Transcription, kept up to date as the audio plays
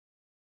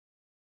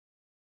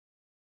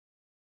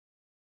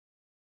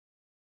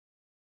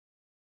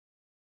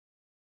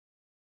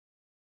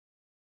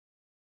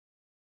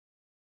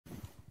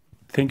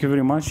Thank you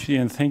very much,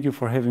 and thank you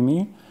for having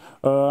me.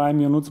 I'm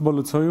Ionut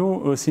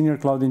Balutoiu, a senior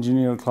cloud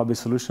engineer at Cloudbase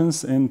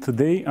Solutions, and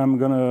today I'm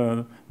going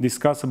to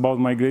discuss about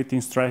migrating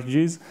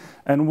strategies,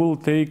 and we'll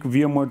take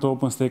VMware to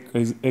OpenStack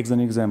as an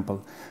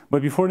example.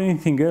 But before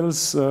anything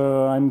else,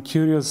 I'm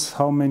curious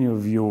how many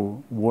of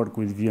you work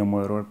with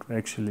VMware or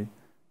actually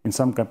in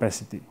some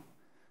capacity.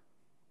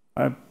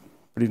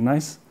 Pretty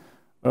nice.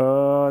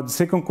 The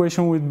second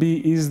question would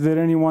be, is there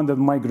anyone that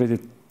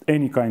migrated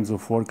any kinds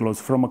of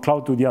workloads from a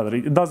cloud to the other?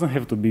 It doesn't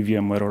have to be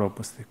VMware or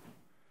OpenStack.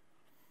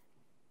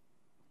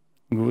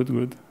 Good,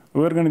 good.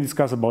 We're going to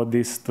discuss about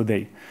this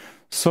today.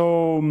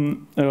 So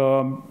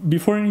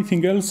before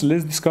anything else,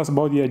 let's discuss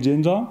about the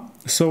agenda.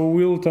 So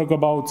we'll talk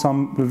about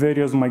some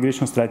various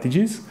migration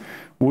strategies.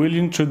 We'll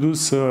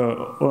introduce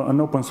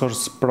an open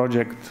source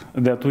project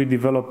that we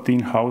developed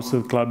in-house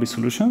at Cloudbase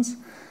Solutions.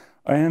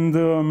 And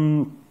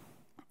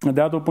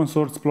that open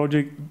source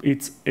project,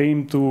 it's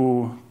aimed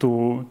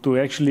to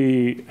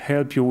actually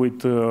help you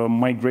with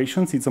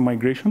migrations. It's a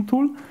migration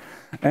tool.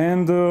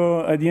 And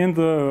at the end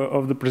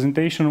of the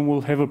presentation,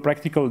 we'll have a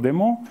practical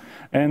demo.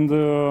 And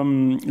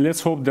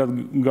let's hope that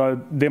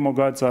demo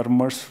gods are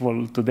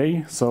merciful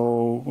today.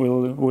 So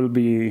we'll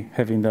be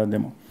having that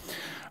demo.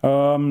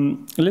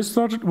 Let's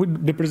start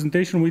with the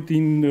presentation with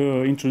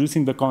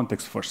introducing the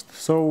context first.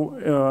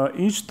 So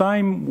each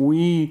time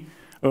we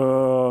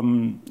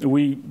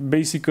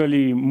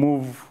basically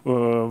move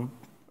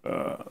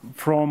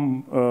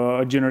from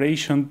a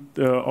generation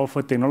of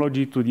a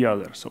technology to the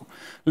other. So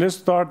let's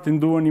start and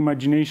do an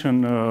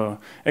imagination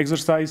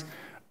exercise.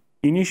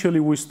 Initially,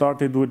 we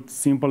started with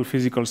simple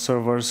physical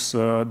servers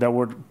that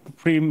were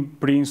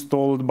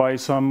pre-installed by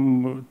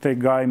some tech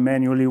guy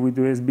manually with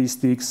USB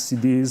sticks,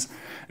 CDs,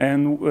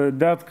 and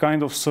that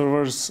kind of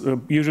servers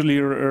usually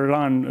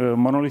run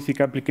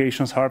monolithic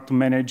applications, hard to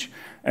manage,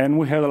 and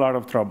we had a lot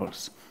of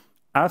troubles.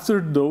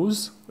 After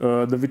those,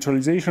 the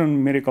virtualization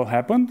miracle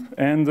happened,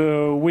 and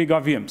we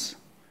got VMs.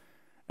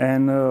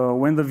 And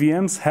when the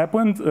VMs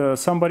happened,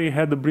 somebody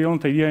had the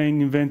brilliant idea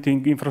in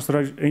inventing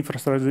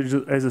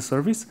infrastructure as a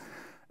service.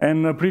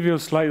 And a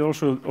previous slide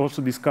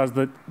also discussed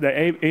that the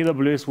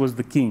AWS was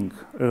the king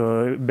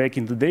back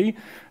in the day.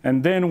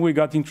 And then we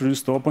got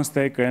introduced to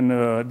OpenStack, and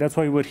that's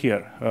why we're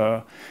here,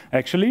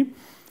 actually.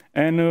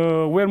 And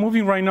we're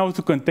moving right now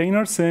to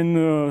containers,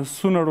 and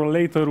sooner or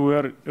later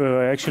we're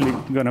actually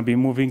going to be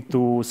moving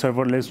to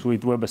serverless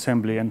with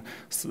WebAssembly and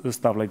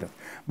stuff like that.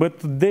 But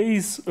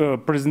today's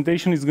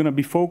presentation is going to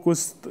be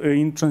focused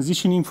in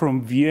transitioning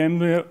from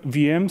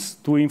VMs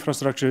to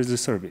infrastructure as a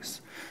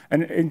service.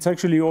 And it's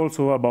actually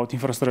also about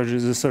infrastructure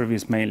as a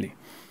service mainly.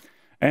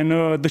 And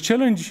the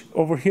challenge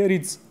over here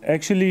is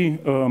actually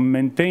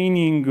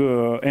maintaining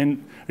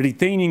and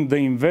retaining the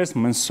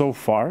investments so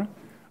far,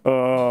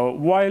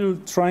 while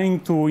trying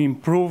to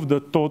improve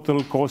the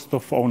total cost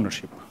of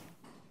ownership.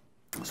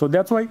 So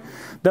that's why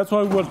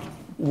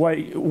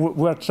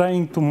we're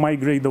trying to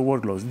migrate the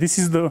workloads. This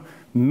is the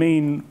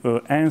main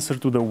answer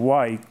to the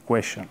why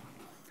question.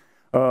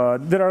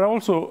 There are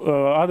also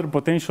other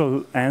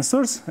potential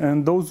answers,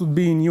 and those would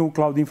be new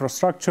cloud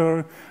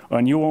infrastructure, a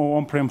new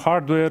on-prem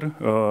hardware,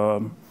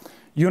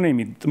 you name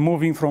it,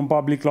 moving from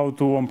public cloud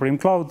to on-prem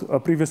cloud. A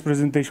previous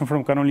presentation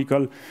from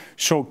Canonical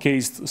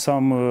showcased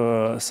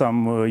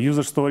some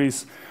user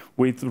stories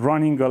with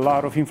running a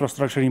lot of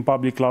infrastructure in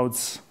public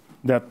clouds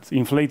that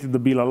inflated the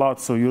bill a lot,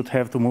 so you'd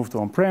have to move to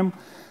on-prem.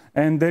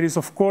 And there is,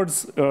 of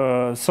course,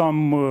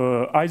 some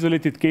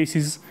isolated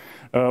cases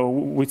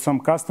with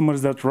some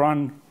customers that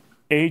run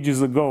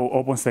ages ago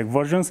OpenStack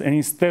versions, and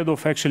instead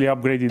of actually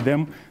upgrading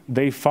them,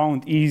 they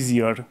found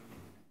easier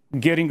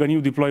getting a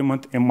new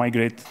deployment and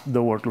migrate the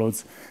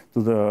workloads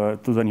to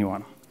the new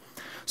one.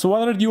 So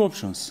what are the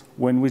options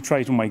when we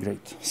try to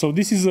migrate? So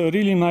this is a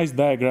really nice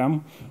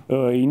diagram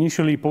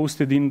initially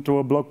posted into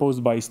a blog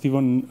post by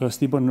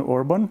Stephen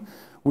Orban,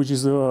 which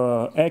is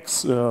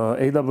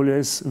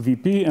ex-AWS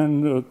VP,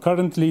 and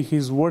currently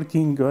he's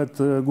working at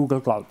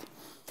Google Cloud.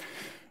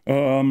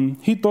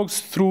 He talks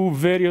through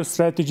various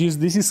strategies.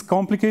 This is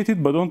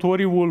complicated, but don't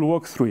worry, we'll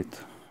walk through it.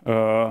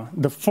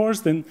 The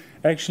first, and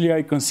actually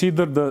I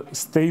consider the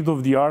state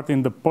of the art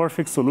and the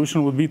perfect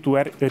solution would be to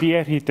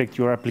re-architect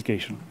your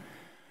application.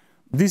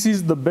 This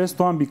is the best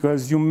one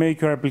because you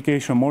make your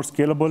application more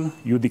scalable,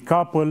 you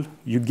decouple,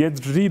 you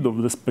get rid of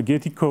the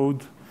spaghetti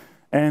code,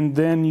 and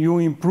then you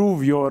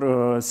improve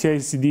your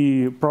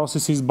CI/CD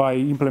processes by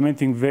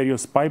implementing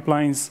various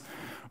pipelines,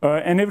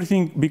 and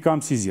everything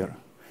becomes easier.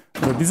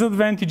 The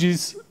disadvantage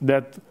is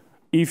that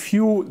if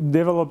you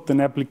developed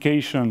an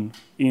application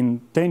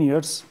in 10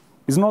 years,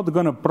 it's not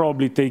going to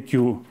probably take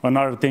you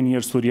another 10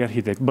 years to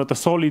re-architect, but a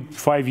solid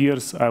 5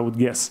 years, I would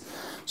guess.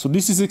 So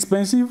this is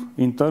expensive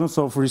in terms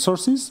of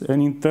resources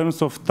and in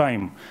terms of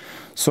time.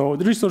 So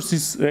the resource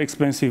is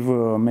expensive,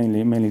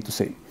 mainly to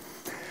say.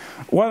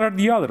 What are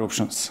the other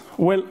options?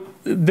 Well,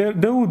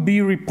 there would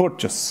be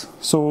repurchase.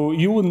 So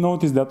you would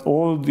notice that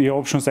all the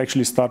options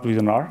actually start with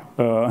an R,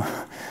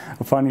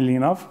 funnily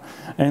enough.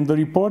 And the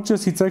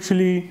repurchase, it's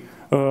actually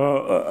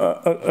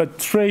a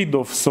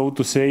trade-off, so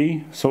to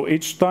say. So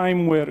each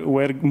time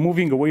we're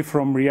moving away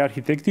from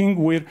re-architecting,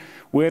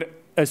 we're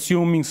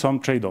assuming some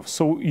trade-offs.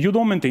 So you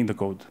don't maintain the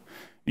code.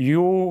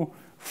 You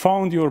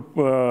found your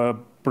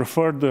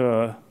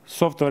preferred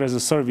software as a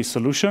service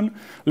solution.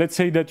 Let's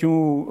say that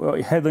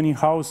you had an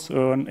in-house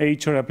an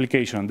HR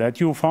application, that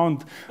you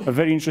found a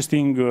very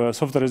interesting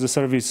software as a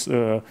service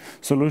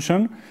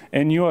solution,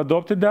 and you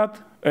adopted that,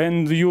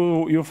 and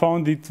you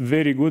found it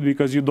very good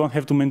because you don't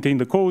have to maintain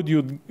the code.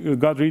 You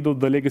got rid of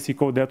the legacy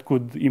code that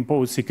could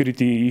impose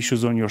security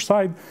issues on your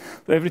side.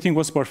 Everything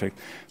was perfect.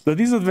 The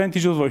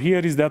disadvantage over here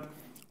is that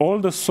all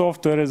the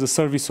software as a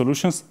service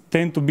solutions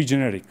tend to be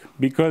generic,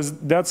 because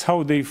that's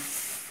how they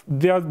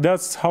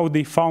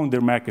found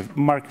their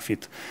market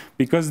fit,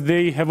 because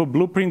they have a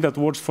blueprint that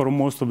works for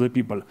most of the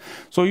people.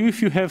 So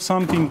if you have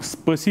something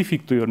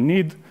specific to your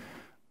need,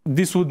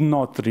 this would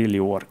not really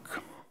work.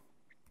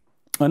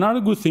 Another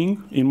good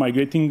thing in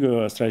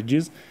migrating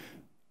strategies,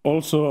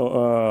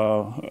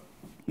 also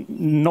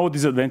no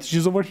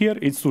disadvantages over here,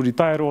 is to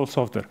retire all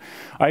software.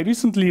 I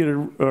recently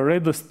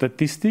read a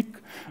statistic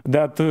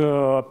that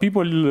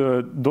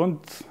people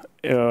don't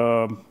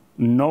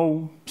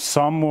know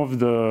some of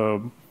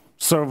the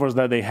servers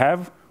that they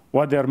have,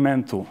 what they're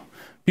meant to.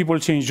 People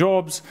change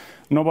jobs,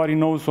 nobody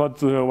knows what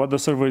the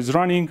server is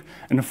running,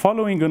 and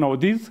following an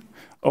audit,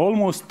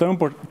 almost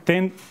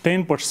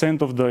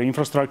 10% of the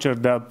infrastructure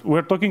that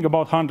we're talking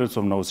about, hundreds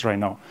of nodes right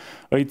now,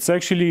 it's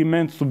actually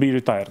meant to be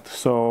retired.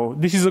 So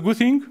this is a good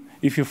thing.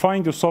 If you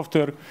find your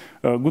software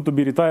good to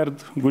be retired,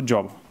 good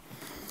job.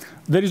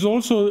 There is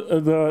also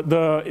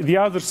the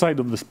other side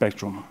of the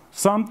spectrum.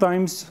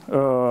 Sometimes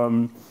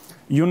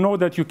you know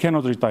that you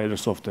cannot retire the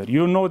software.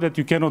 You know that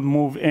you cannot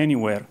move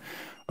anywhere.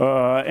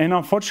 And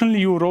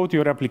unfortunately, you wrote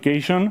your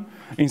application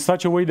in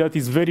such a way that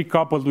is very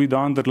coupled with the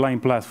underlying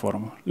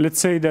platform. Let's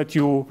say that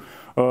you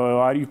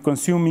are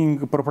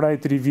consuming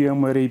proprietary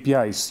VMware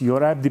APIs.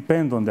 Your app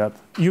depends on that.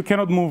 You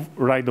cannot move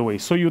right away.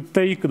 So you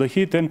take the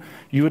hit and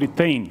you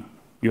retain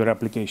your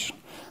application.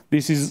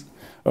 This is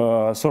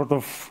sort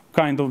of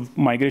kind of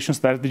migration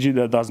strategy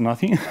that does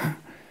nothing.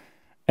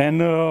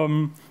 And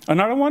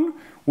another one,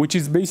 which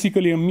is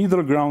basically a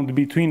middle ground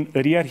between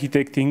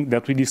re-architecting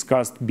that we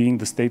discussed being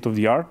the state of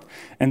the art,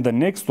 and the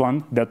next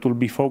one that will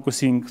be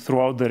focusing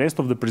throughout the rest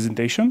of the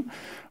presentation.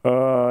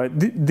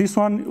 This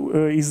one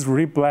is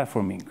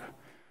re-platforming.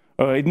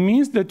 It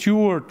means that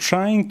you are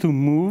trying to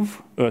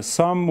move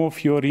some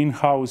of your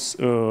in-house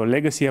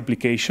legacy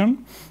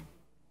application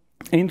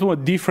into a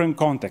different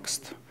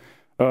context.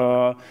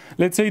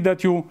 Let's say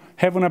that you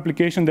have an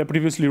application that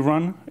previously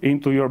ran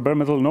into your bare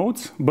metal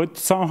nodes, but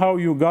somehow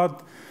you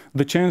got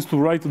the chance to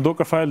write a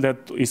Docker file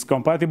that is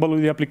compatible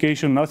with the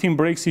application. Nothing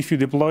breaks if you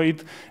deploy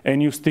it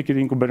and you stick it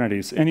in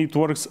Kubernetes, and it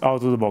works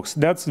out of the box.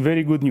 That's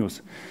very good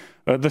news.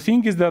 The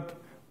thing is that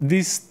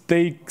this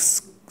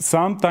takes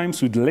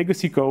sometimes with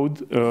legacy code,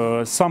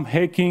 some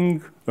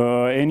hacking,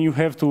 and you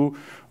have to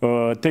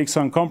take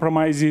some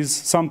compromises.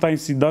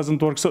 Sometimes it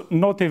doesn't work. So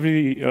not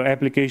every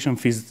application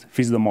fits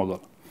the model.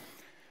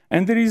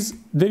 And there is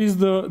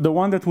the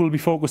one that we'll be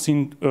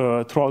focusing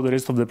throughout the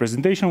rest of the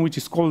presentation, which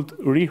is called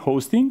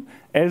rehosting,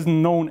 as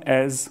known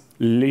as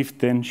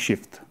lift and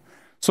shift.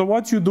 So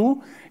what you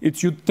do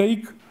is you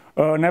take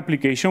an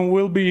application.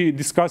 We'll be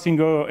discussing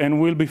and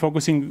we'll be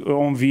focusing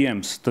on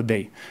VMs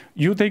today.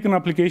 You take an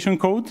application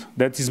code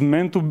that is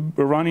meant to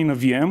run in a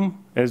VM,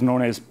 as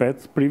known as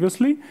PET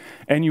previously,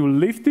 and you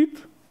lift it,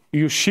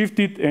 you shift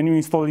it, and you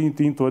install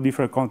it into a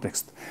different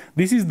context.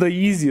 This is the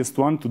easiest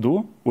one to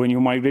do when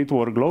you migrate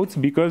workloads,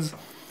 because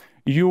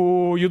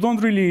you don't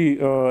really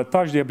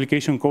touch the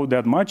application code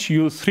that much.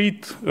 You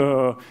treat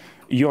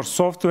your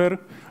software,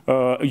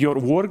 your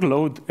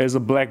workload as a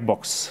black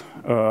box.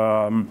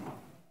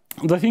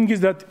 The thing is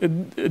that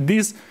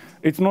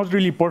it's not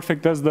really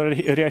perfect as the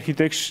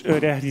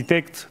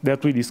re-architect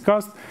that we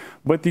discussed,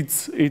 but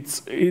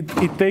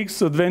it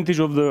takes advantage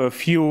of the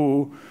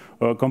few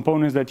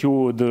components that you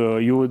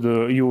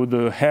would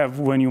have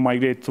when you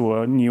migrate to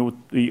a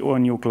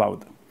new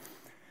cloud.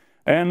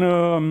 And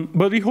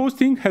but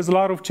rehosting has a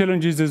lot of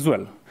challenges as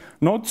well.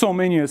 Not so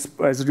many as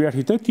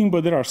re-architecting,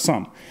 but there are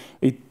some.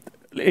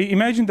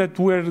 Imagine that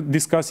we're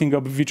discussing a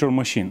virtual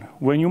machine.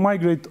 When you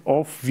migrate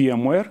off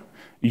VMware,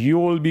 you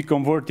will be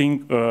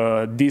converting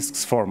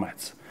disks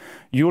formats.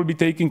 You will be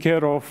taking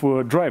care of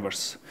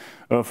drivers.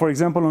 For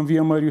example, on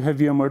VMware, you have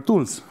VMware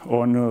tools.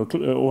 On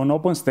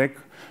OpenStack,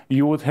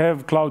 you would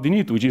have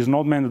Cloudinit, which is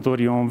not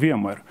mandatory on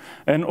VMware.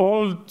 And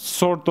all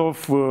sort of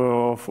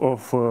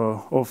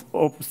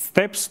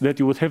steps that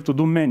you would have to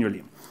do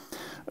manually.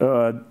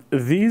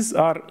 These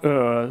are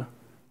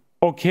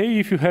okay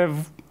if you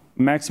have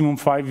maximum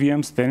 5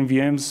 VMs, 10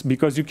 VMs,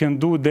 because you can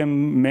do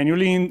them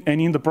manually,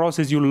 and in the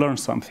process you learn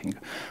something.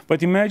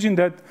 But imagine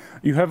that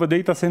you have a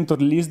data center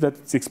lease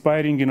that's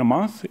expiring in a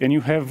month, and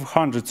you have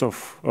hundreds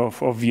of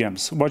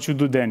VMs. What you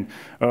do then?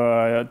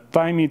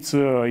 Time, it's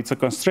a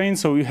constraint,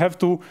 so you have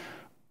to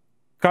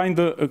kind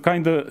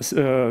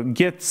of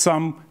get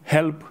some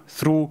help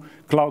through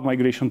cloud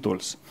migration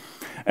tools.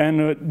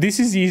 And this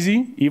is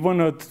easy, even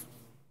at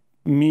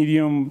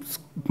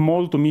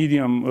small to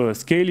medium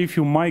scale if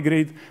you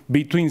migrate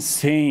between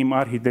same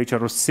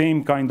architecture or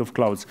same kind of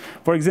clouds.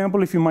 For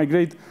example, if you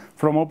migrate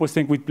from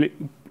OpenStack with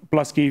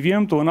plus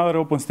KVM to another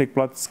OpenStack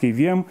plus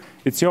KVM,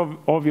 it's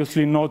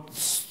obviously not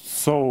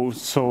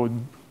so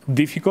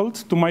difficult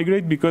to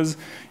migrate because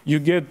you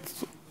get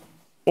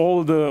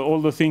all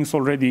the things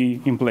already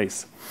in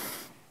place.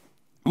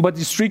 But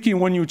it's tricky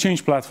when you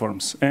change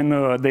platforms. And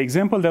the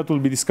example that we'll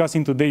be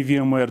discussing today,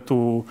 VMware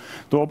to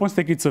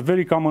OpenStack, it's a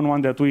very common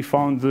one that we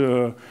found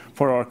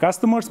for our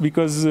customers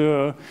because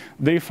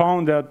they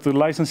found that the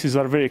licenses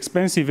are very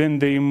expensive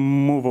and they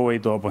move away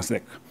to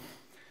OpenStack.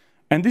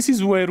 And this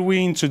is where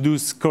we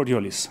introduce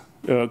Coriolis.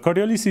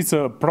 Coriolis is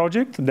a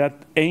project that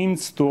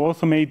aims to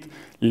automate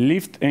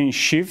lift and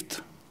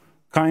shift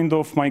kind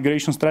of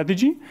migration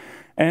strategy.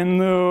 And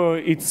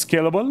it's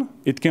scalable.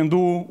 It can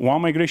do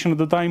one migration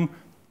at a time,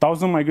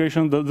 1,000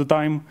 migrations at the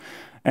time,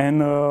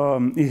 and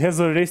it has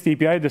a REST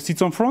API that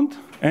sits on front,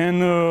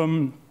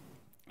 and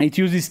it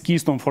uses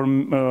Keystone for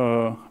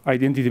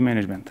identity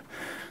management.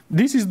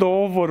 This is the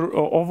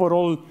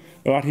overall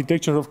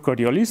architecture of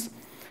Coriolis.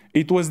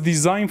 It was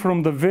designed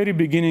from the very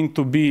beginning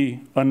to be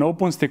an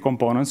OpenStack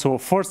component, so a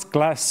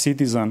first-class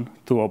citizen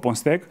to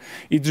OpenStack.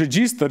 It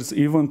registers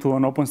even to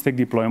an OpenStack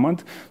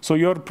deployment. So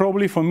you're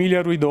probably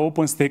familiar with the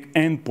OpenStack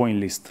endpoint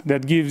list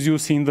that gives you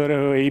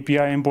Cinder API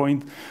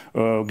endpoint,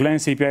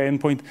 Glance API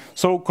endpoint.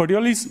 So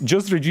Coriolis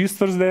just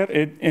registers there,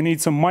 and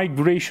it's a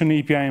migration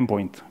API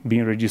endpoint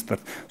being registered.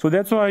 So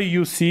that's why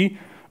you see,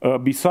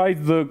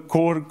 besides the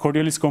core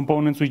Coriolis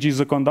components, which is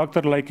a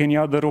conductor like any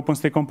other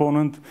OpenStack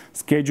component,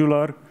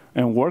 scheduler,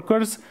 and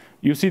workers,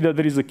 you see that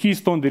there is a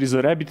Keystone, there is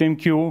a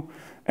RabbitMQ,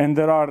 and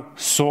there are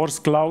source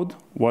cloud,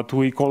 what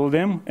we call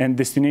them, and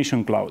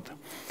destination cloud.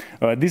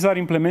 These are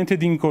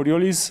implemented in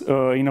Coriolis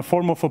in a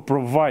form of a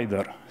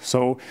provider.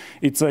 So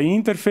it's an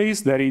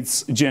interface that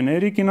is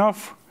generic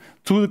enough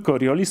to the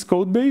Coriolis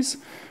code base,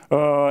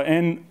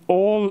 and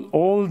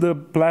all the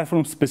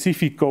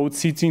platform-specific code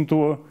sits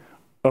into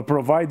a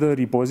provider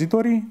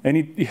repository, and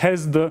it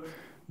has the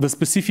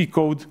specific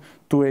code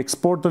to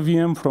export a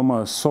VM from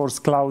a source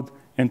cloud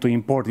and to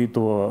import it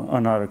to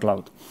another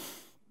cloud.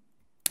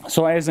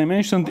 So as I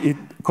mentioned,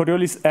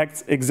 Coriolis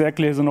acts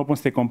exactly as an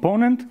OpenStack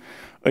component.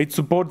 It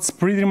supports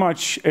pretty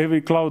much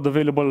every cloud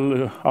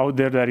available out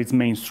there that is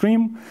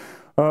mainstream.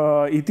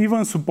 It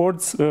even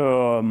supports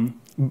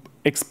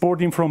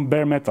exporting from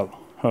bare metal.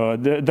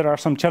 There are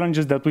some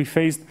challenges that we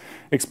faced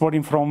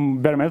exporting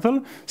from bare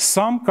metal.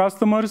 Some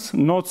customers,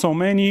 not so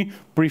many,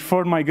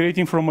 prefer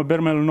migrating from a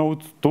bare metal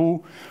node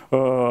to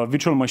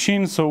virtual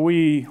machine, so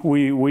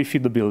we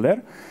fit the bill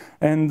there.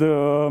 And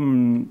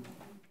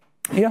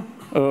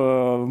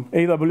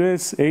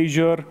AWS,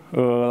 Azure,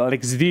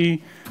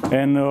 LXD,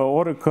 and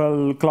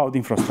Oracle Cloud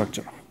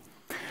Infrastructure.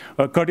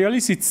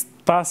 Coriolis is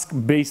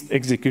task-based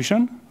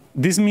execution.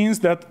 This means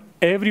that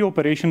every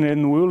operation,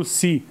 and we will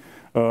see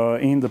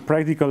in the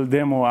practical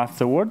demo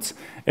afterwards,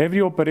 every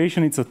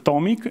operation is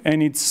atomic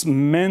and it's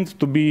meant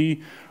to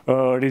be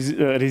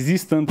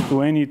resistant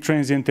to any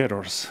transient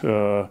errors.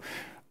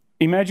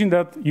 Imagine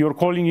that you're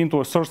calling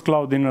into a source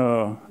cloud in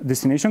a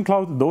destination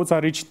cloud. Those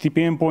are HTTP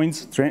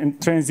endpoints.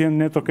 Transient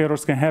network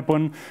errors can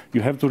happen.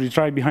 You have to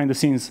retry behind the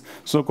scenes.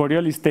 So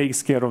Coriolis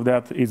takes care of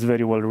that. It's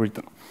very well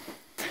written.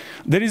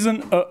 There is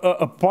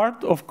a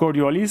part of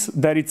Coriolis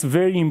that it's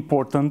very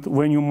important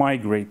when you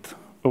migrate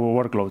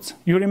workloads.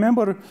 You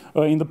remember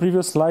in the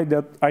previous slide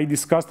that I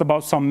discussed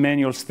about some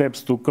manual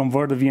steps to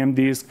convert the VM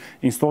disk,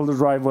 install the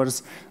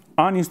drivers,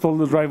 uninstall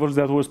the drivers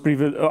that was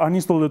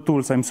uninstall the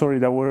tools, I'm sorry,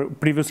 that were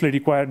previously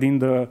required in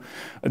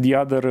the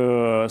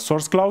other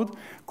source cloud.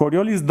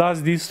 Coriolis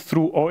does this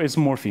through OS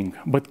morphing.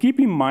 But keep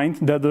in mind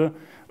that the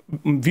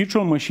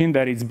virtual machine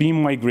that is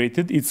being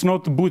migrated, it's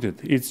not booted.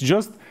 It's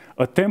just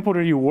a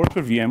temporary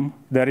worker VM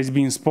that is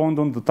being spawned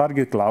on the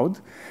target cloud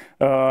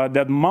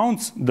that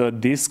mounts the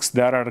disks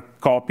that are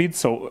copied.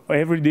 So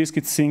every disk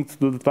is synced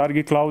to the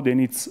target cloud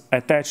and it's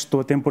attached to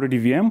a temporary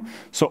VM.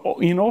 So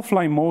in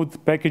offline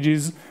mode,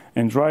 packages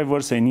and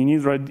drivers and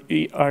init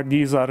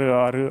RDs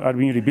are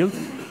being rebuilt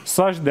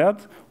such that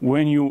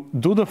when you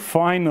do the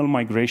final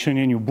migration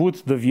and you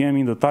boot the VM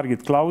in the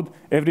target cloud,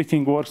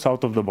 everything works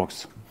out of the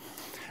box.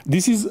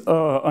 This is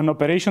an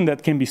operation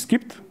that can be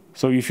skipped.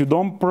 So if you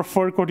don't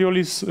prefer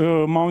Coriolis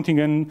mounting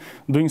and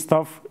doing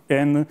stuff,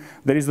 and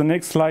there is the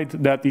next slide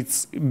that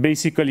it's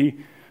basically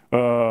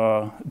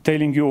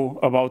telling you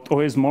about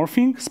OS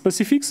morphing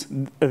specifics.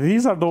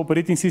 These are the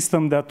operating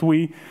system that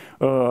we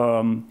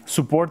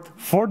support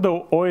for the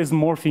OS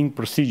morphing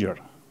procedure.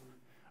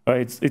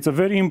 It's a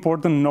very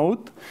important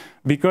note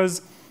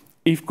because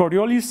if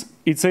Coriolis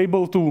is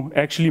able to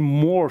actually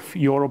morph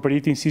your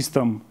operating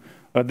system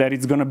that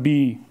it's going to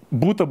be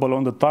bootable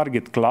on the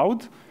target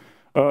cloud,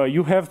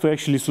 you have to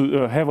actually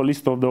have a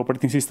list of the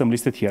operating system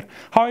listed here.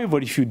 However,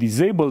 if you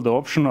disable the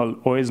optional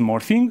OS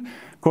morphing,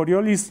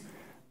 Coriolis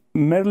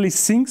merely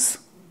syncs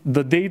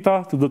the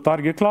data to the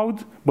target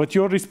cloud, but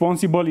you're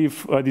responsible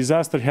if a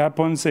disaster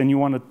happens and you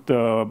want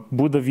to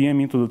boot the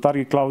VM into the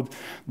target cloud,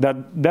 that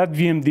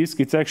VM disk,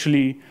 it's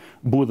actually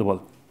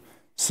bootable.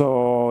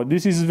 So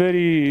this is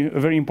very,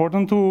 very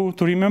important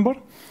to remember.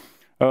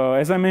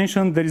 As I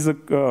mentioned, there is a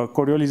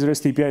Coriolis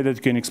REST API that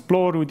you can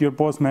explore with your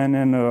Postman,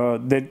 and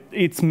that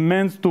it's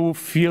meant to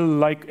feel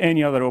like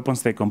any other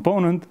OpenStack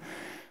component.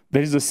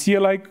 There is a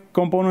CLI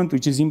component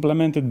which is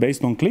implemented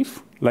based on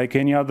Cliff, like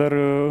any other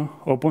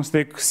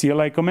OpenStack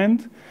CLI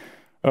command.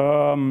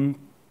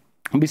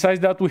 Besides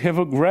that, we have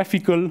a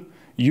graphical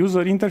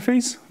user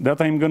interface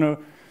that I'm gonna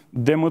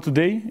demo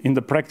today in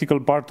the practical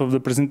part of the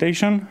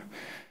presentation.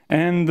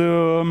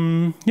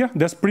 And yeah,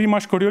 that's pretty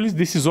much Coriolis.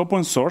 This is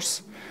open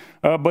source,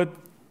 but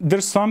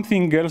there's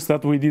something else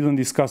that we didn't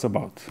discuss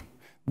about.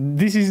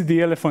 This is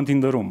the elephant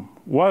in the room.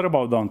 What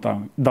about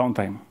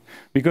downtime?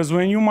 Because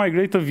when you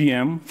migrate a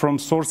VM from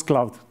source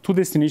cloud to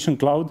destination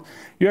cloud,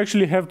 you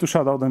actually have to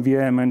shut down the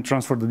VM and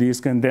transfer the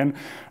disk, and then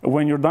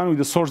when you're done with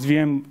the source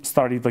VM,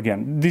 start it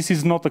again. This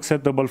is not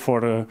acceptable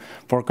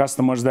for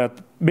customers that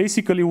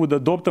basically would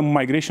adopt a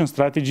migration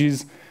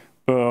strategies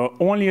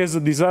only as a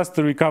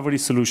disaster recovery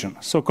solution.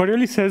 So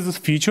Coriolis has this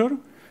feature.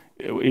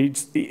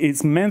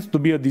 It's meant to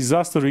be a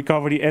disaster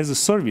recovery as a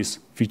service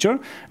feature,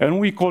 and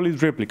we call it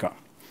replica.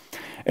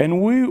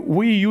 And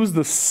we use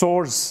the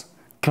source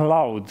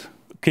cloud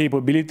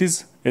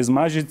capabilities as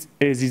much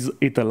as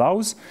it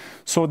allows,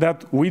 so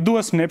that we do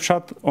a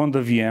snapshot on the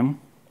VM,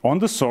 on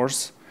the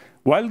source,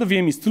 while the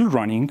VM is still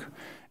running,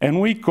 and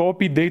we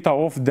copy data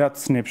off that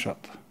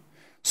snapshot.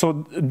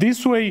 So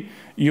this way,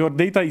 your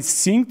data is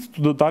synced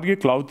to the target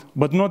cloud,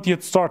 but not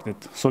yet started.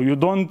 So you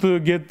don't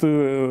get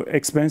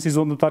expenses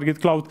on the target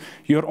cloud.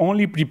 You're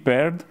only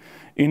prepared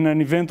in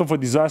an event of a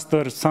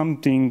disaster,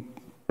 something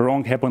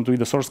wrong happened with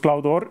the source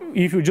cloud, or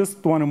if you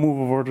just want to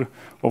move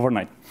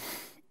overnight.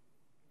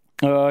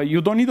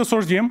 You don't need a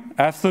source VM.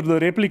 After the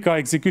replica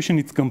execution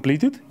is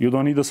completed, you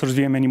don't need a source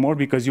VM anymore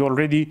because you're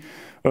already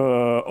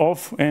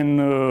off, and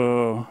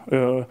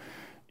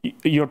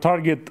your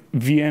target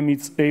VM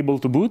is able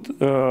to boot.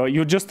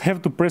 You just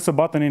have to press a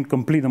button and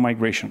complete the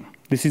migration.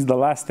 This is the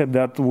last step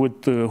that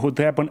would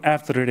happen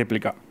after a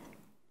replica.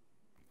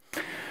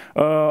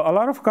 A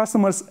lot of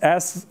customers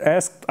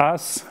asked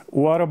us,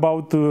 what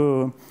about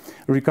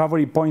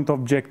recovery point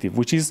objective,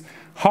 which is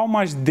how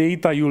much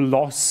data you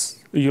lost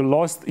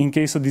in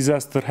case a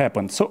disaster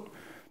happened. So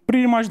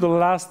pretty much the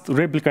last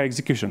replica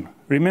execution.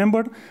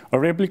 Remember, a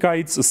replica,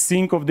 it's a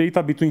sync of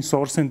data between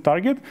source and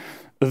target.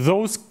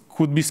 Those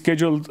could be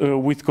scheduled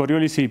with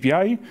Coriolis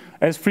API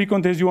as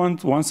frequent as you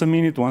want, once a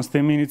minute, once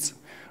 10 minutes,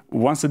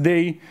 once a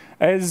day,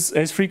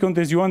 as frequent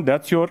as you want.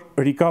 That's your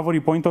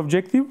recovery point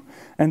objective.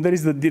 And there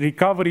is the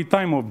recovery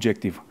time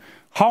objective.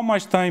 How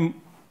much time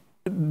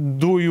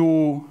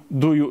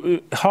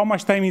how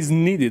much time is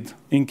needed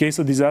in case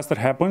a disaster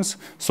happens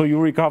so you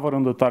recover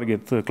on the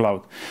target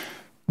cloud?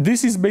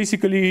 This is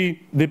basically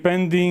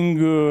dependent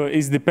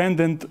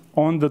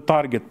on the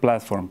target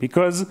platform,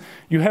 because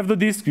you have the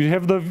disk, you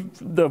have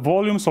the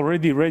volumes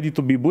already ready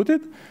to be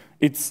booted.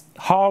 It's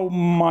how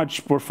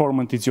much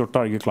performant is your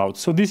target cloud.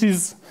 So this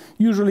is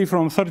usually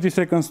from 30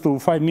 seconds to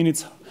 5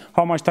 minutes,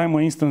 how much time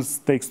an instance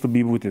takes to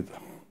be booted.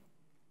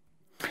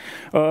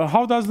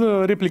 How does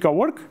the replica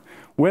work?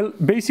 Well,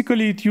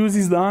 basically it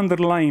uses the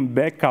underlying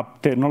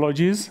backup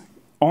technologies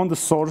on the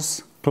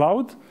source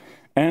cloud.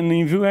 And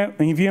in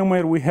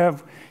VMware, we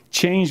have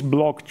change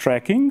block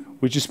tracking,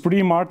 which is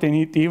pretty smart, and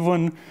it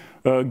even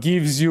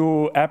gives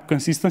you app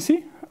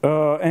consistency.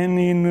 And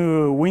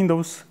in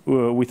Windows,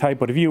 with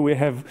Hyper-V, we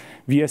have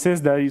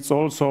VSS that is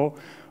also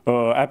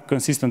app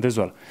consistent as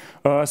well.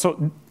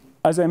 So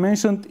as I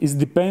mentioned, it's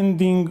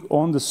depending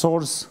on the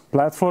source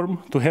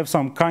platform to have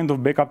some kind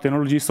of backup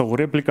technology so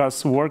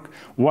replicas work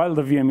while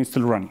the VM is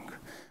still running.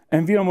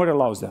 And VMware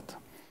allows that.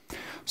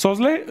 So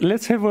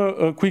let's have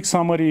a quick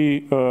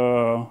summary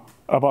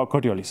about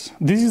Coriolis.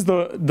 This is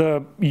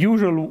the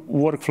usual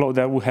workflow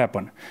that would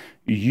happen.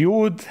 You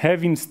would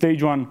have in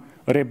stage 1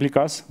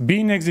 replicas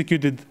being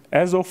executed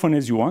as often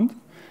as you want,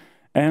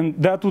 and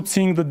that would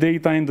sync the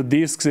data and the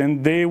disks,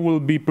 and they will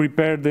be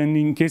prepared, and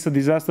in case a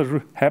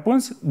disaster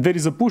happens, there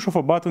is a push of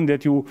a button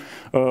that you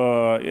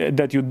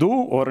do,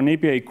 or an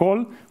API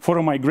call for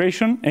a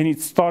migration, and it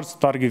starts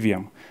target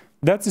VM.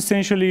 That's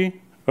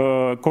essentially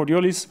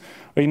Coriolis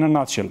in a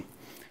nutshell.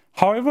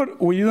 However,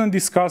 we didn't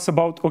discuss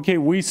about, okay,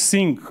 we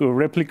sync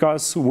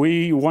replicas,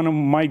 we want to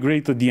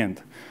migrate at the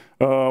end.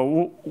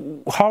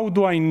 How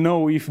do I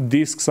know if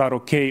disks are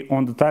okay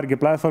on the target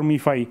platform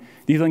if I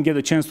didn't get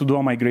a chance to do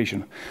a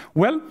migration?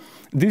 Well,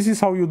 this is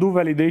how you do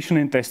validation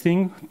and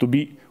testing to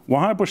be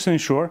 100%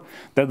 sure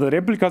that the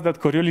replicas that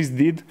Coriolis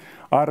did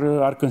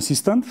are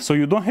consistent. So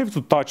you don't have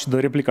to touch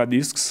the replica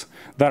disks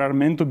that are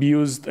meant to be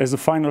used as a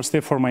final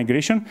step for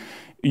migration.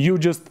 You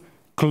just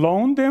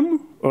clone them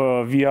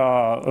via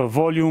a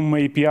volume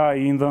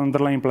API in the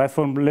underlying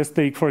platform. Let's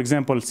take, for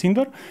example,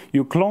 Cinder.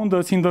 You clone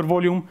the Cinder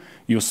volume,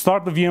 you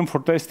start the VM for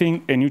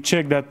testing, and you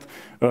check that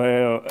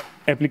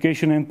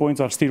application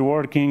endpoints are still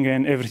working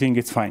and everything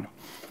is fine.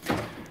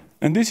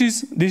 And this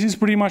is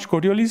pretty much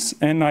Coriolis,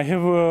 and I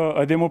have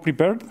a demo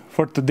prepared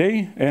for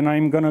today, and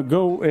I'm gonna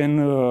go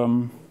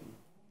and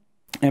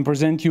and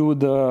present you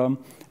the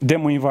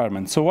demo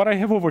environment. So what I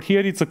have over here,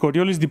 it's a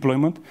Coriolis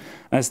deployment,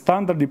 a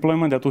standard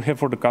deployment that we have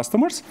for the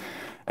customers.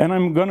 And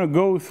I'm gonna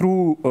go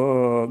through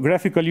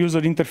graphical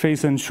user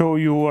interface and show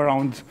you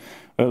around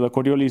the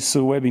Coriolis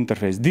web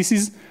interface. This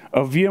is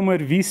a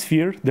VMware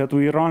vSphere that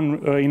we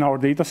run in our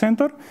data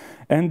center.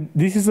 And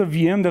this is a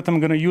VM that I'm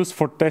gonna use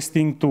for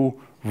testing to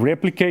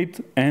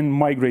replicate and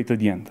migrate at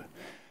the end.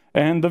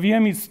 And the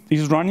VM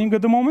is running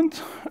at the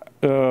moment.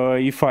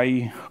 If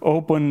I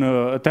open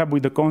a tab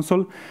with the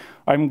console,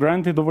 I'm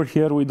granted over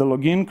here with the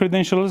login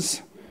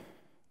credentials.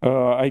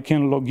 I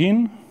can log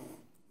in.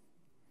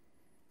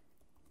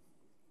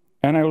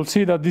 And I will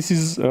see that this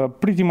is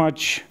pretty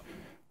much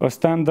a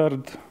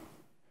standard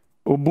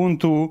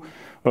Ubuntu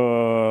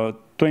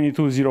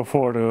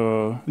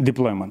 22.04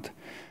 deployment.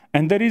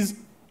 And there is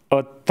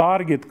a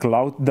target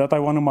cloud that I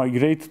want to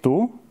migrate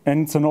to,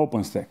 and it's an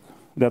OpenStack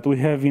that we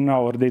have in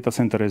our data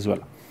center as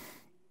well.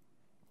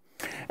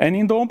 And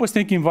in the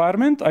OpenStack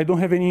environment, I don't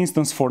have any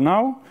instance for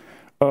now.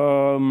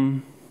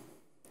 I'm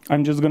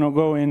just going to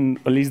go and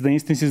list the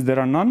instances. There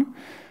are none.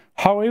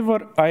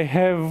 However, I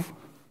have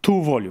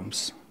 2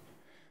 volumes.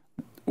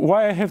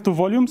 Why I have 2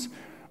 volumes?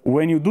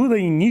 When you do the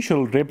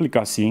initial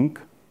replica sync,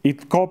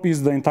 it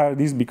copies the entire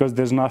disk because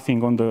there's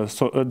nothing on the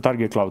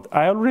target cloud.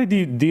 I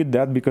already did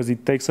that because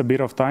it takes a bit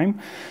of time.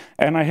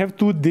 And I have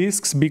 2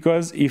 disks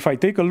because if I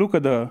take a look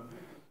at the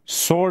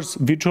source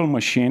virtual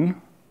machine,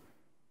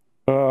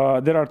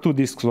 there are 2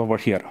 disks over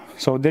here.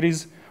 So there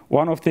is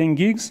one of 10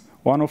 gigs,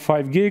 one of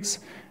 5 gigs,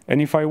 and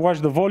if I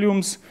watch the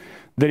volumes,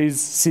 there is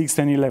 6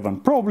 and 11.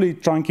 Probably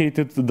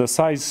truncated the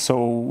size,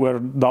 so we're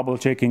double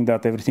checking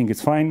that everything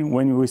is fine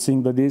when we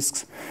sync the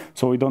disks,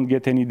 so we don't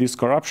get any disk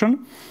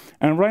corruption.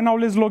 And right now,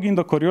 let's log in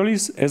the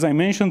Coriolis. As I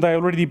mentioned, I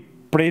already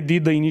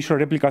pre-did the initial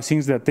replica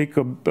syncs that take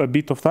a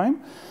bit of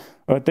time.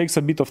 Takes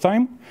a bit of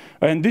time.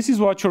 And this is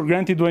what you're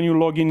granted when you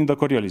log in the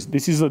Coriolis.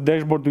 This is a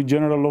dashboard with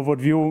general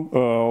overview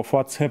of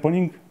what's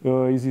happening.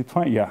 Is it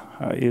fine? Yeah,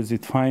 is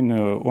it fine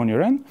on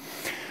your end?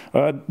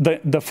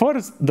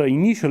 The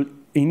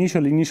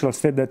initial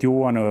step that you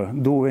want to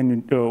do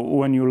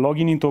when you log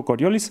in into a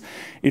Coriolis,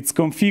 it's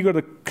configure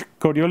the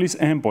Coriolis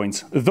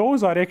endpoints.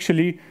 Those are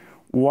actually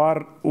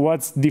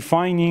what's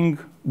defining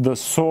the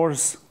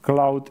source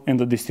cloud and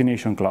the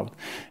destination cloud.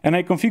 And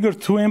I configure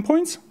 2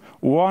 endpoints,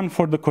 one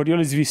for the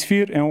Coriolis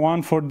vSphere and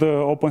one for the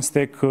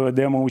OpenStack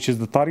demo, which is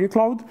the target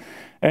cloud.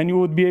 And you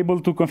would be able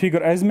to configure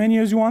as many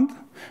as you want.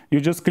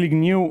 You just click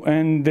new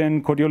and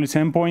then Coriolis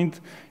endpoint.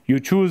 You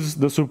choose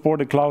the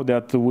supported cloud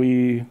that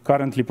we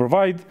currently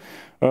provide.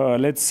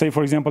 Let's say,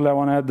 for example, I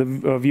want to add the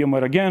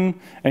VMware again,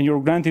 and you're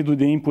granted with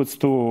the inputs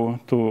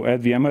to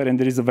add VMware, and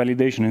there is a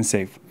validation and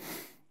save.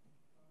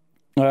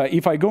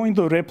 If I go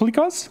into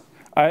replicas,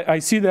 I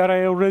see that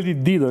I already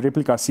did a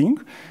replica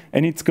sync,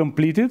 and it's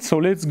completed. So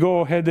let's go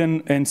ahead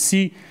and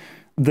see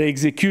the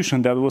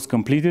execution that was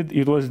completed.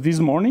 It was this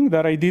morning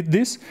that I did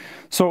this.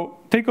 So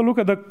take a look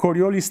at the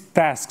Coriolis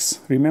tasks.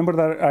 Remember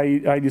that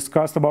I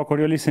discussed about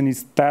Coriolis and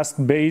it's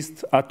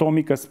task-based,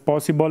 atomic as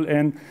possible,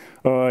 and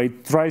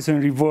it tries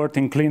and revert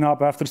and clean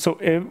up after. So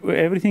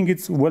everything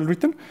is well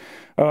written.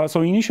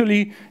 So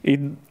initially,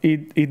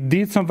 it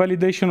did some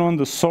validation on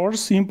the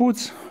source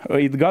inputs.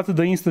 It got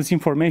the instance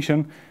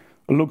information,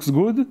 looks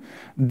good.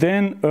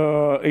 Then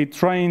it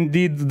tried and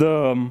did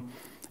the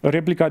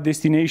replica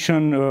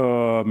destination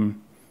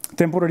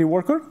temporary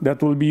worker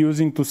that we'll be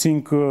using to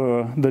sync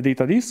the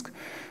data disk.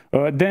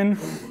 Then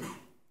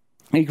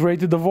it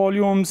created the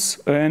volumes,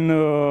 and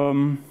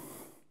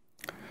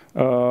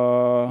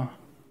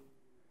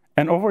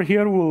over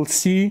here we'll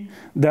see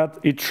that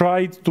it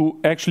tried to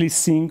actually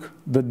sync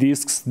the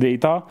disk's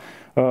data,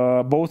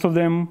 both of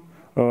them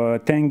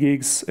 10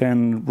 gigs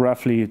and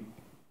roughly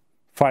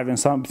 5 and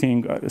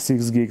something,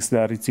 6 gigs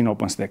that it's in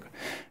OpenStack.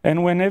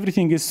 And when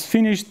everything is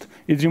finished,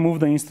 it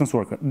removed the instance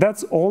worker.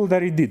 That's all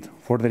that it did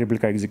for the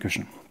replica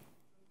execution.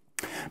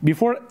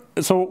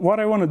 So what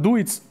I want to do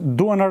is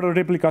do another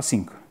replica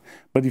sync.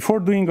 But before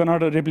doing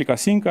another replica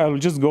sync, I will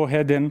just go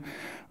ahead and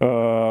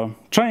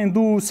try and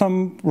do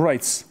some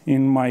writes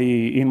in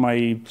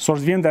my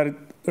source VM that,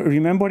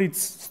 remember,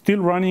 it's still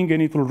running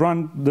and it will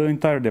run the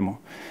entire demo.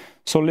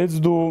 So let's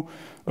do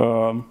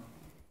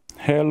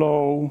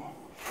hello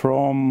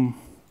from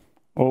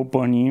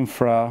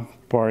OpenInfra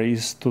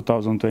Paris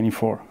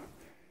 2024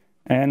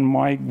 and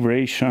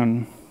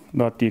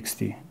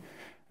migration.txt.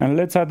 And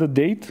let's add a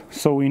date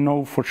so we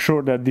know for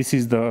sure that this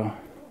is the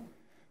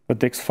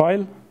text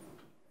file.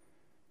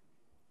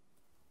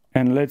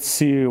 And let's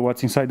see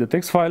what's inside the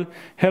text file.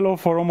 Hello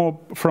from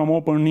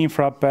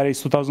OpenInfra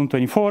Paris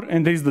 2024,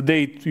 and there is the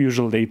date,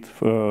 usual date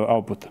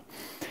output.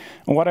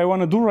 And what I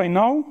want to do right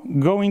now,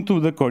 go into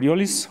the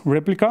Coriolis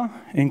replica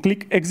and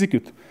click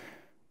execute.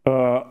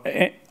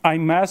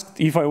 I'm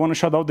asked if I want to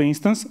shut out the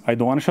instance. I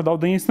don't want to shut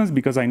out the instance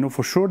because I know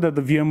for sure that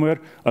the VMware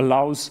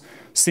allows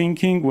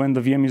syncing when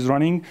the VM is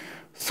running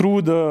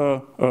through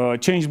the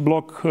change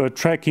block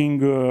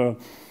tracking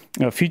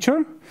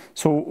feature.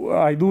 So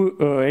I do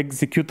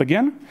execute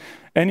again,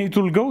 and it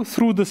will go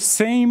through the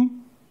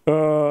same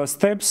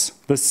steps,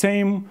 the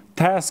same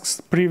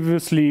tasks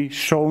previously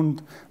shown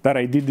that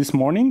I did this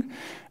morning,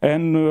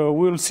 and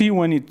we'll see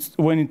when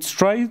it's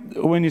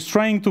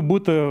trying to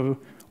boot a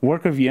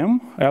worker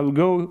VM. I'll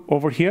go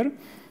over here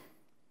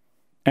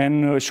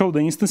and show the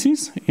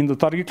instances in the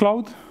target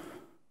cloud.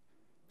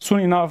 Soon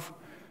enough,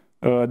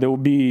 there will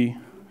be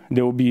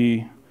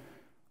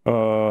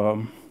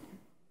an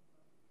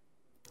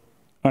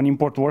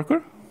import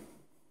worker.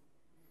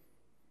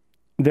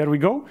 There we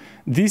go.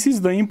 This is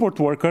the import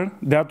worker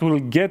that will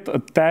get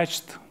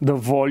attached the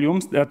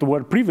volumes that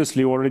were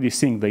previously already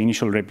synced, the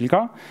initial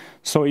replica.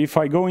 So if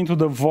I go into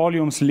the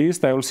volumes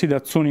list, I will see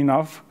that soon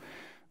enough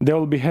they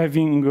will be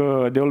having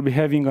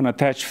an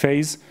attach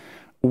phase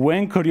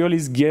when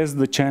Coriolis gets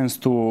the chance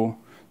to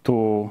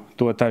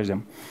attach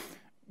them.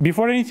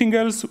 Before anything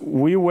else,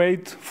 we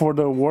wait for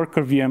the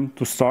worker VM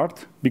to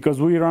start because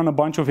we run a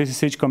bunch of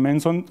SSH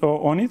commands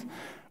on it.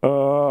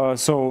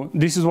 So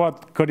this is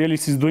what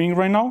Coriolis is doing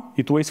right now.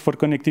 It waits for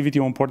connectivity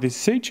on port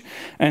SSH,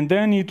 and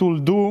then it will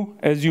do,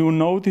 as you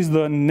notice,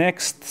 the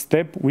next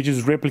step, which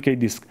is replicate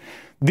disk.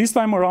 This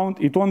time around,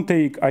 it won't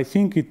take, I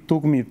think it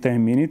took me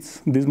 10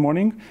 minutes this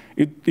morning.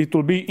 It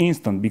will be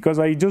instant because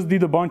I just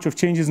did a bunch of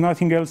changes,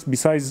 nothing else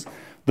besides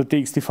the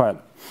TXT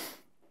file.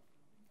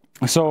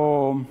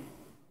 So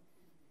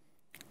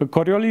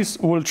Coriolis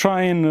will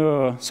try and,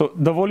 so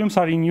the volumes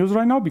are in use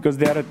right now because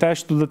they are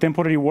attached to the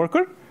temporary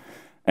worker.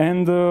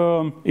 And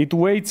it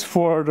waits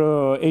for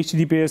the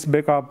HTTPS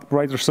backup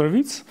writer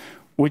service,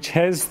 which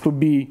has to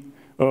be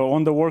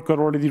on the worker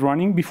already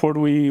running before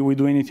we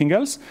do anything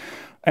else.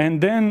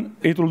 And then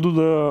it will do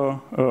the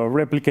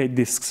replicate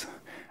disks.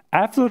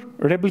 After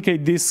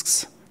replicate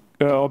disks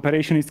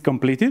operation is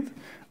completed,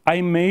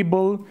 I'm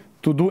able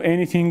to do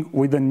anything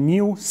with the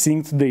new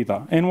synced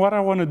data. And what I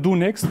want to do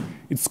next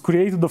is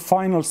create the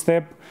final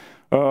step.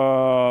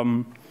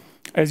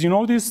 As you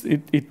notice,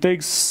 it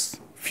takes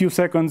few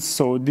seconds,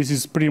 so this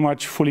is pretty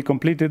much fully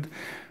completed.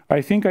 I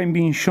think I'm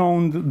being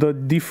shown the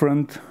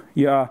different,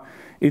 yeah,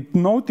 it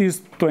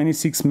noticed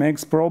 26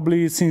 megs,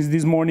 probably since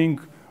this morning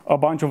a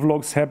bunch of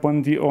logs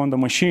happened on the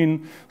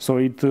machine, so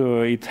it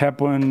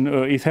happened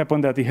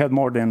that it had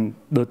more than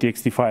the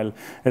TXT file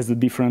as the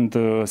different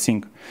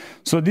sync.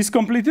 So this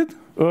completed.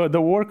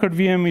 The worker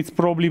VM is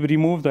probably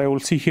removed. I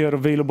will see here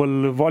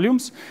available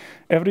volumes.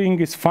 Everything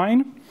is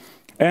fine.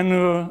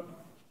 And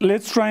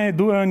let's try and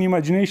do an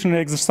imagination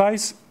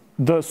exercise.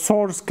 The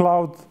source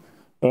cloud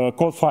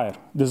caught fire.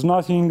 There's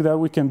nothing that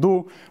we can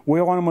do.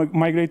 We want to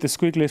migrate as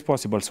quickly as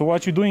possible. So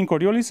what you do in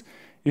Coriolis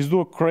is do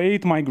a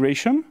create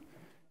migration.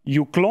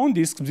 You clone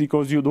disks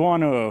because you don't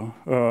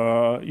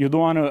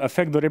want to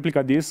affect the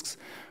replica disks.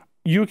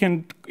 You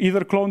can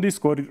either clone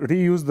disk or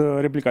reuse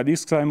the replica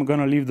disks. I'm going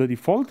to leave the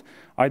default.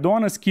 I don't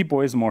want to skip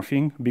OS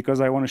morphing because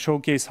I want to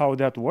showcase how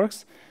that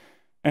works.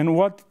 And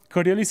what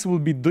Coriolis will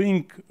be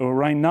doing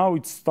right now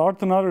is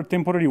start another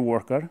temporary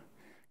worker,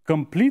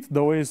 complete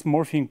the OS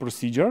morphing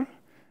procedure,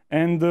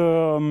 and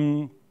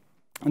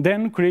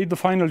then create the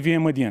final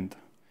VM at the end.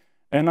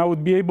 And I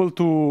would be able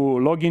to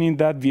log in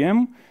that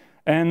VM,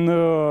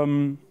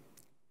 and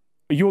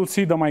you'll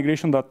see the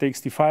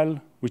migration.txt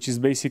file, which is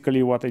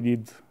basically what I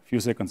did a few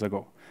seconds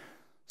ago.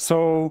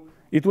 So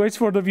it waits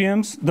for the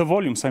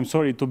volumes,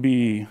 to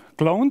be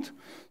cloned,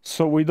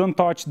 so we don't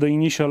touch the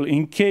initial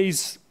in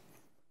case.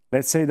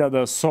 Let's say that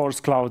the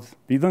source cloud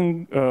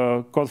didn't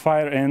caught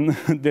fire and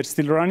they're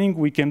still running.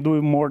 We can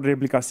do more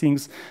replica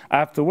things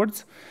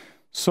afterwards.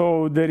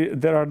 So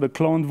there are the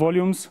cloned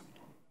volumes.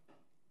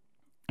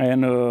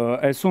 And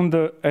as soon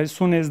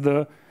as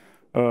the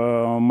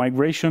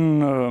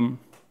migration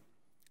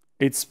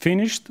it's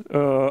finished,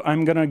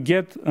 I'm going to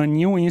get a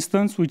new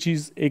instance, which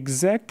is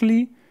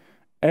exactly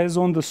as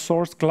on the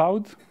source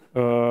cloud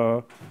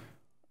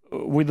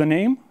with the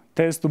name,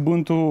 test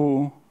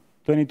Ubuntu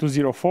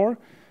 2204.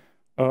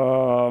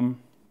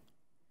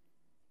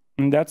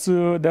 And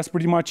that's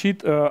pretty much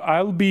it.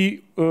 I'll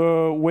be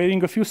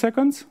waiting a few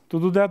seconds to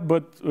do that,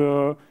 but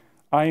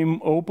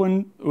I'm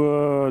open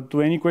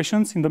to any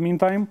questions in the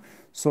meantime.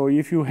 So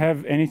if you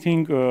have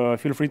anything,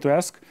 feel free to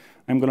ask.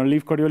 I'm going to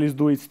leave Coriolis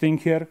do its thing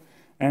here,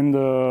 and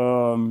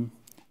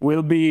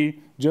we'll be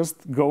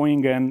just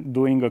going and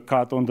doing a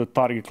cut on the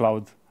target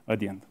cloud at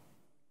the end.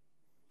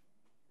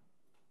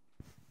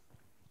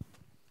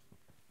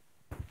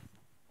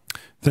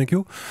 Thank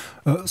you.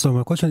 So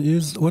my question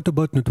is, what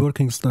about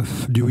networking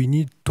stuff? Do we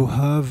need to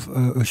have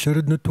a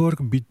shared network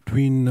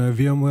between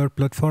VMware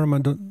platform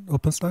and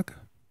OpenStack?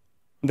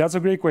 That's a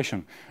great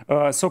question.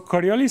 So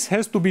Coriolis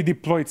has to be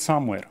deployed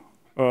somewhere.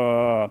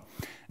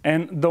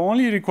 And the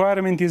only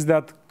requirement is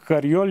that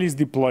Coriolis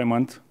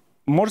deployment,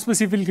 more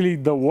specifically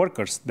the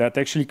workers that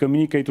actually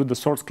communicate with the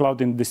source cloud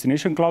and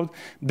destination cloud,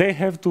 they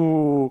have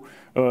to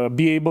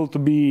be able to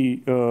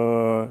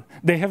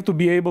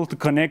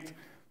connect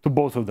to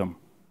both of them.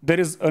 There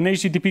is an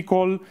HTTP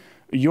call,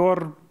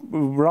 your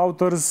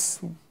routers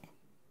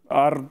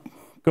are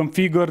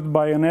configured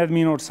by an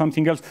admin or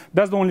something else.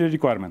 That's the only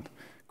requirement.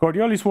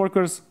 Coriolis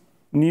workers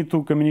need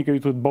to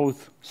communicate with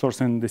both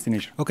source and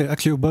destination. Okay,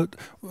 actually, but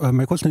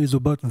my question is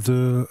about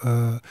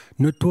the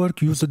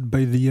network used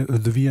by the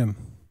VM,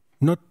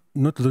 not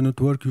the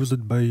network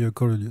used by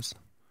Coriolis.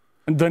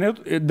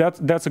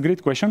 That's a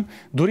great question.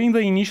 During the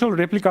initial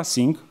replica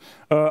sync,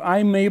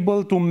 I'm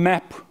able to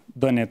map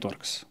the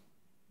networks.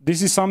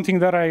 This is something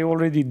that I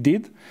already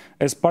did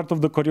as part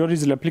of the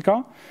Coriolis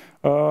replica,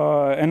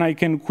 and I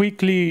can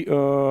quickly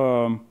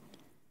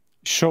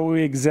show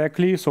you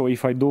exactly. So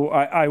if I do,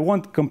 I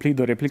won't complete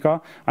the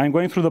replica. I'm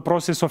going through the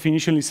process of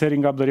initially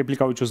setting up the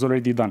replica, which was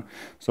already done.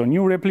 So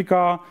new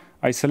replica,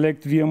 I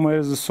select VMware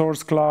as a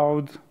source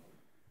cloud.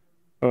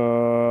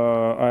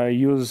 I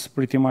use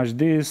pretty much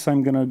this.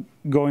 I'm gonna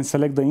go and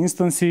select the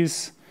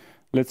instances.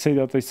 Let's say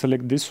that I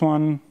select this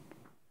one.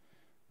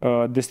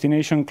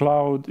 Destination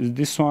cloud is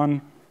this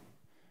one.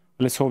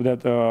 Let's hope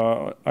that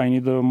I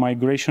need a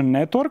migration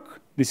network.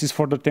 This is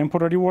for the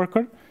temporary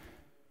worker.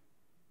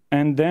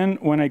 And then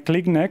when I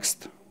click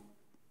next,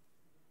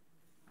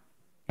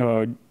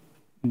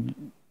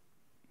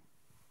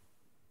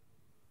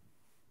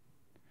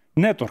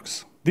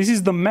 networks. This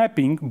is the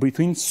mapping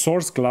between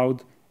source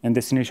cloud and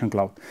destination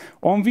cloud.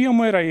 On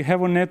VMware, I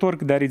have a network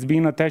that is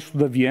being attached to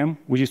the VM,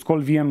 which is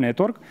called VM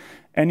network.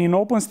 And in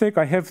OpenStack,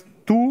 I have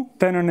 2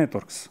 tenant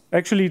networks.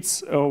 Actually,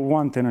 it's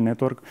one tenant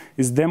network.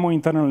 It's demo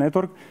internal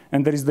network,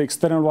 and there is the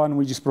external one,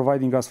 which is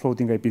providing us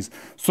floating IPs.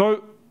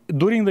 So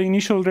during the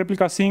initial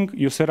replica sync,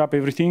 you set up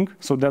everything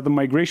so that the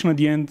migration at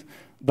the end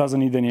doesn't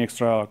need any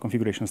extra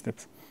configuration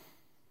steps.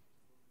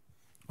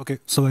 Okay,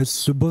 so I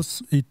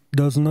suppose it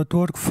does not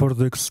work for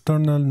the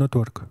external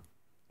network.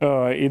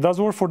 It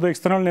does work for the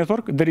external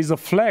network. There is a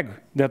flag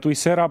that we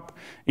set up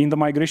in the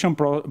migration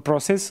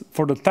process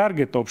for the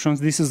target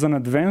options. This is an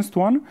advanced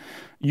one.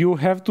 You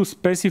have to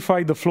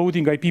specify the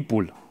floating IP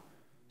pool.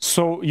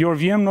 So your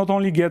VM not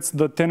only gets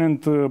the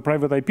tenant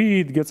private IP,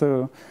 it gets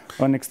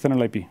an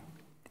external IP.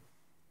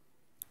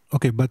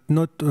 Okay, but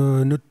not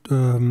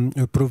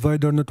a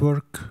provider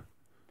network?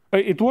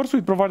 It works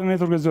with provider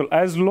network as well.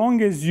 As long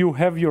as you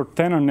have your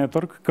tenant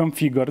network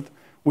configured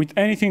with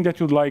anything that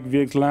you'd like,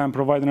 VXLAN,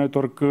 provider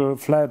network,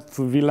 flat,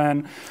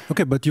 VLAN.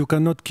 Okay, but you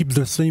cannot keep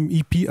the same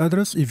EP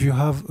address if you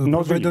have a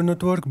provider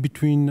network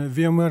between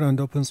VMware and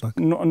OpenStack?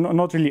 No,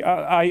 not really.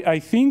 I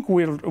think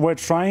we're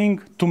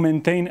trying to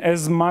maintain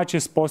as much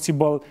as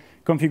possible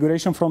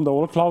configuration from the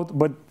old cloud,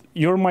 but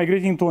you're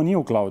migrating to a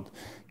new cloud.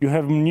 You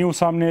have new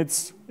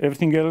subnets,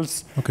 everything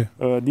else, okay.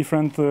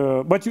 Different.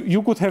 But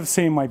you could have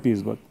same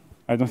IPs, but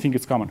I don't think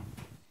it's common.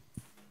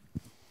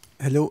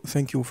 Hello,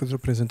 thank you for the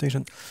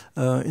presentation.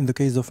 In the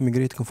case of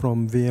migrating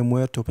from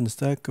VMware to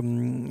OpenStack,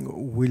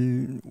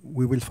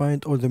 we will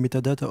find all the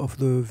metadata of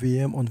the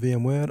VM on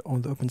VMware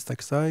on the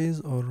OpenStack size,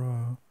 or?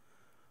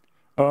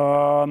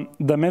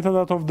 The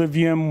metadata of the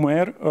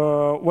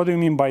VMware, what do you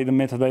mean by the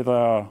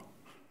metadata?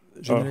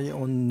 Generally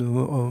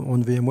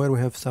on VMware, we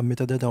have some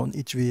metadata on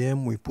each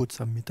VM. We put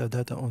some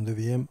metadata on the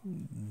VM.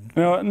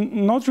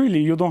 Not really.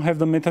 You don't have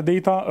the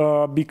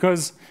metadata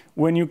because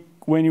when you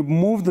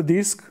move the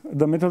disk,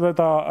 the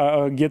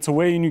metadata gets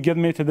away and you get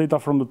metadata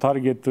from the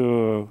target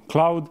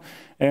cloud,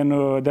 and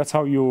that's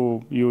how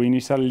you do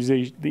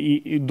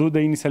the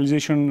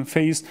initialization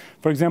phase.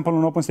 For example,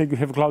 on OpenStack you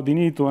have Cloud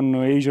Init, on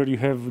Azure you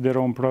have their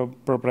own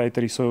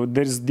proprietary, so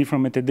there's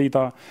different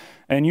metadata,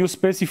 and you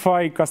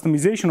specify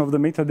customization of the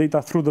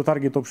metadata through the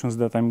target options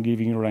that I'm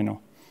giving you right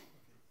now.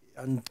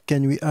 And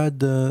can we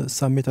add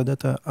some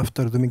metadata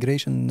after the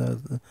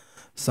migration?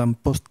 Some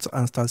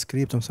post-install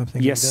script or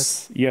something like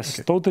that? Yes,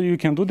 okay. Totally you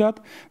can do that.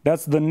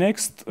 That's the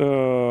next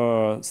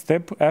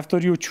step. After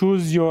you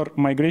choose your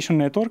migration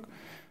network,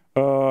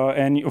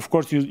 and of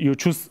course you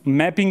choose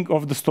mapping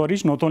of the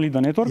storage, not only the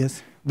network,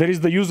 yes. There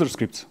is the user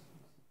scripts.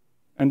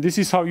 And this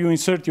is how you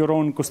insert your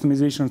own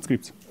customization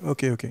scripts.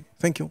 Okay,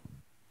 thank you.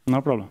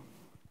 No problem.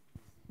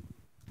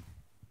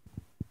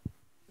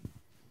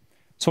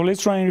 So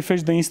let's try and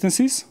refresh the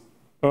instances.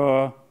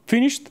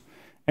 Finished.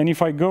 And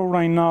if I go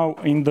right now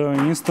in the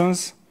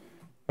instance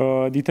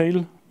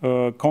detail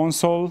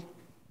console,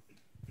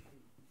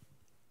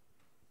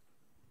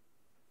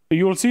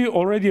 you will see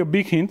already a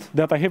big hint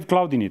that I have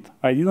Cloud Init.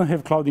 I didn't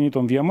have Cloud Init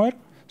on VMware,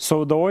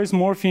 so the OS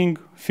morphing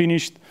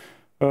finished.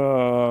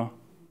 Somehow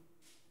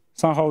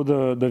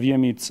the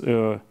VM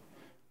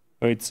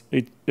it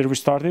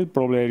restarted.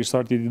 Probably I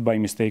restarted it by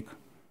mistake.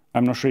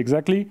 I'm not sure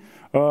exactly,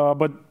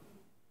 but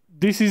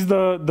this is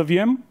the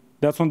VM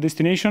that's on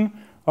destination.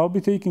 I'll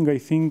be taking, I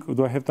think,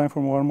 do I have time for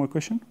one more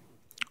question?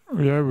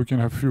 Yeah, we can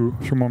have a few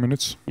more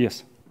minutes.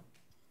 Yes.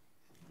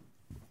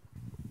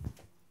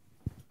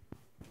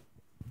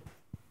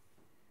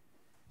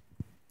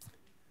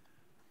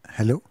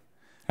 Hello?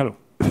 Hello.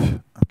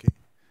 Okay.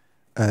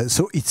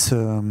 So it's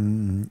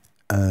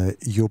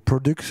your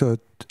products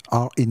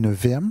are in a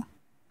VM,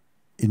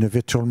 in a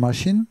virtual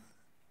machine,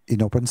 in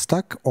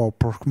OpenStack or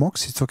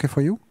Proxmox. It's okay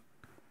for you?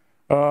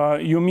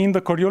 You mean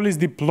the Coriolis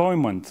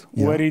deployment,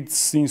 where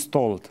it's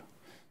installed?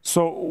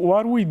 So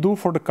what we do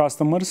for the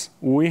customers,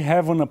 we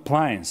have an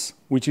appliance,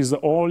 which is an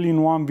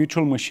all-in-one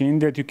virtual machine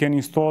that you can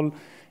install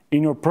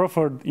in your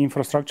preferred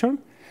infrastructure.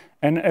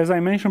 And as I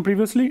mentioned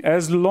previously,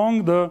 as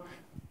long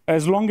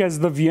as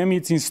the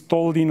VM is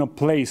installed in a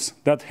place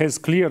that has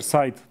clear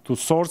sight to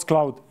source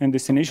cloud and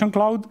destination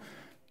cloud,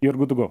 you're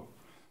good to go.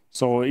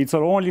 So it's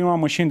only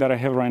one machine that I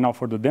have right now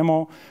for the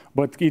demo,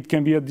 but it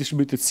can be a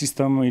distributed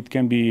system, it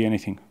can be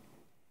anything.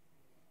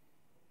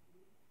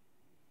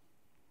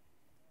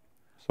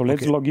 So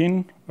let's log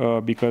in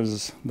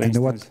because and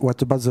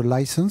what about the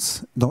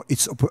license? No,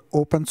 it's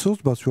open source,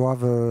 but you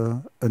have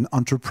an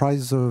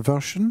enterprise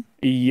version?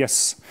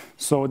 Yes.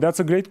 So that's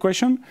a great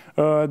question.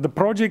 The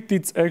project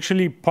is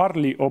actually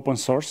partly open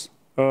source.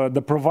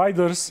 The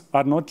providers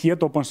are not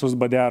yet open source,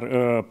 but they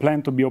are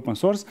planned to be open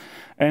source.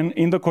 And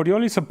in the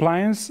Coriolis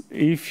appliance,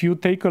 if you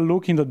take a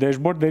look in the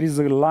dashboard, there is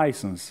a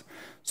license.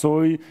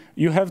 So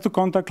you have to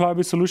contact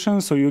Cloudbase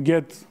Solutions, so you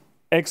get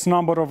X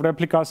number of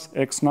replicas,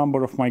 X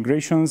number of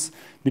migrations.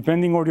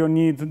 Depending on your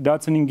need,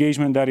 that's an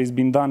engagement that has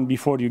been done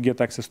before you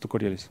get access to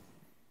Coriolis.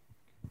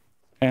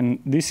 And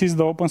this is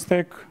the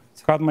OpenStack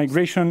card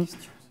migration,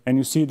 and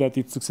you see that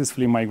it's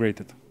successfully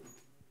migrated.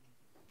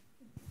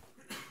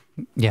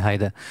 Yeah, hi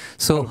there.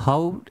 So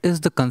how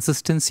is the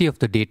consistency of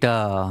the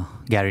data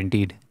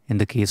guaranteed in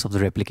the case of the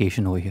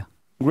replication over here?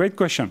 Great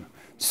question.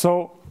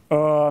 So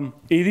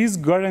it is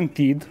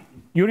guaranteed.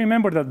 You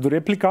remember that the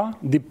replica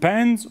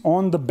depends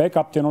on the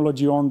backup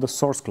technology on the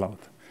source cloud.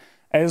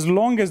 As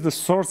long as the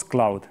source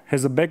cloud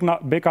has a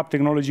backup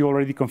technology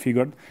already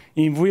configured,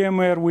 in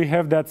VMware we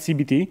have that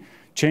CBT,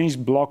 change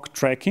block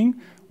tracking,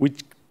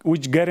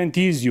 which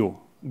guarantees you,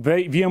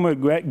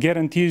 VMware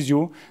guarantees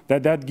you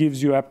that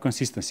gives you app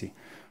consistency.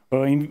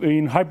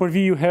 In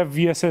Hyper-V you have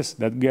VSS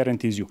that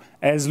guarantees you.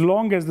 As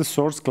long as the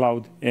source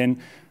cloud,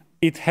 and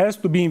it has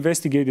to be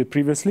investigated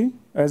previously,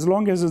 as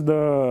long as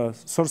the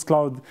source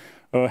cloud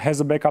has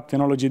a backup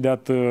technology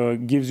that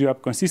gives you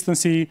app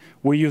consistency,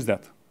 we use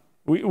that.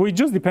 We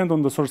just depend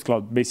on the source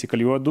cloud,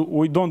 basically.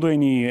 We don't do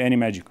any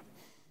magic.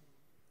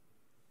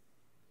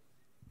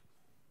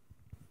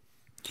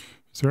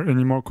 Is there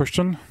any more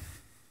question?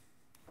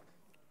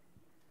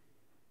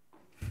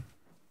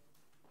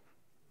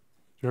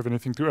 Do you have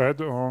anything to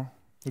add? Or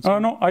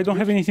no, I don't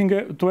have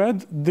anything to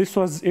add. This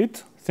was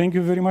it. Thank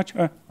you very much.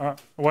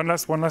 One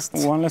last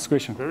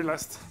question. Very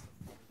last.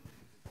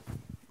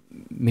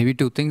 Maybe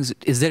two things.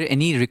 Is there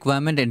any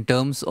requirement in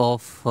terms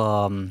of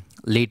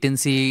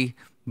latency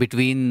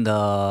between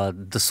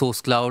the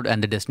source cloud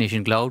and the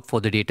destination cloud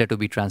for the data to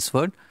be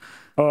transferred?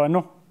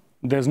 No,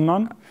 there's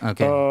none.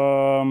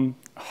 Okay.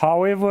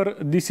 However,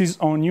 this is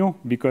on you,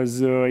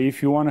 because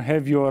if you want to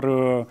have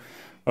your...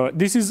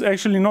 this is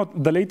actually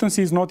not... The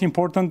latency is not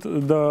important.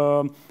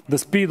 The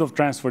speed of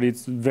transfer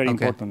is very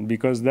important,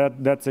 because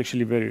that's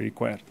actually very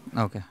required.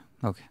 Okay.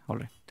 Okay. All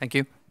right. Thank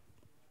you.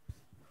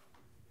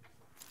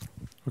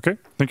 Okay.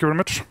 Thank you very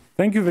much.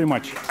 Thank you very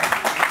much.